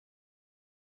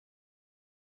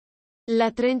La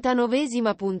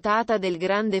 39esima puntata del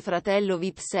Grande Fratello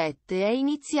Vip 7 è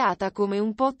iniziata come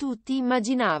un po' tutti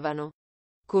immaginavano,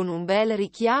 con un bel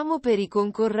richiamo per i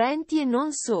concorrenti e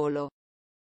non solo.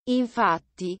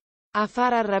 Infatti, a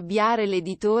far arrabbiare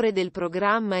l'editore del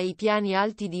programma e i piani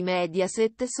alti di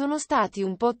Mediaset sono stati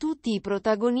un po' tutti i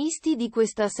protagonisti di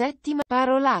questa settima.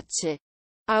 Parolacce,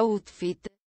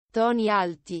 outfit, toni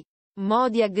alti,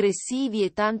 modi aggressivi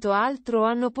e tanto altro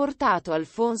hanno portato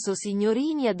Alfonso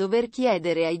Signorini a dover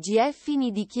chiedere ai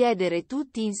GFini di chiedere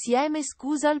tutti insieme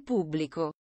scusa al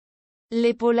pubblico.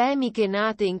 Le polemiche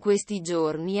nate in questi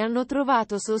giorni hanno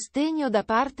trovato sostegno da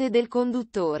parte del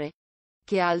conduttore,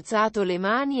 che ha alzato le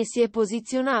mani e si è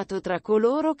posizionato tra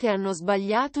coloro che hanno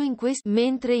sbagliato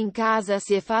mentre in casa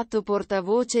si è fatto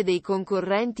portavoce dei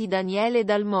concorrenti Daniele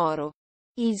Dal Moro.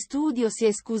 In studio si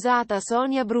è scusata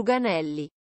Sonia Bruganelli,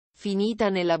 finita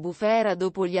nella bufera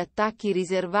dopo gli attacchi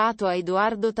riservato a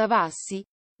Edoardo Tavassi,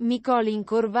 Micolin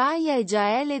Corvaia e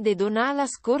Gaele De Donà la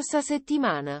scorsa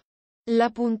settimana.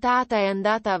 La puntata è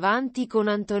andata avanti con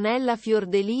Antonella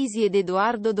Fiordelisi ed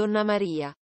Edoardo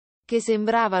Donnamaria, che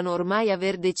sembravano ormai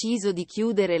aver deciso di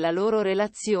chiudere la loro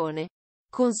relazione,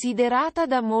 considerata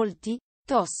da molti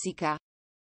tossica.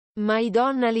 Ma i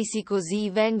Donnalisi, così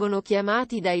vengono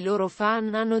chiamati dai loro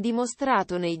fan, hanno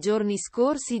dimostrato nei giorni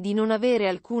scorsi di non avere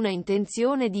alcuna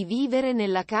intenzione di vivere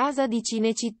nella casa di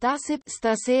Cinecittà.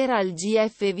 Stasera al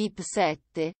GF Vip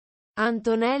 7,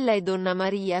 Antonella e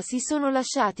Donnamaria si sono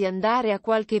lasciati andare a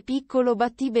qualche piccolo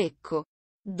battibecco,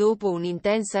 dopo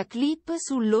un'intensa clip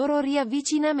sul loro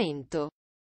riavvicinamento.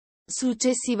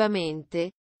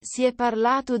 Successivamente, si è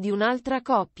parlato di un'altra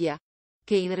coppia,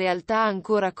 che in realtà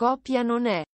ancora coppia non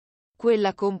è,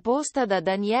 quella composta da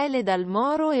Daniele Dal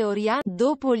Moro e Oriana.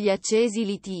 Dopo gli accesi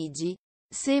litigi,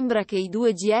 sembra che i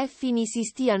due GFini si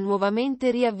stia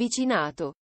nuovamente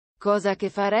riavvicinato, cosa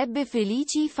che farebbe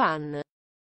felici i fan.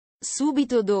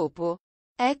 Subito dopo,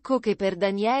 ecco che per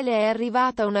Daniele è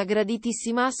arrivata una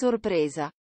graditissima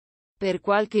sorpresa. Per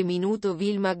qualche minuto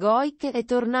Vilma Goik è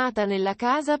tornata nella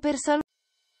casa per salutare.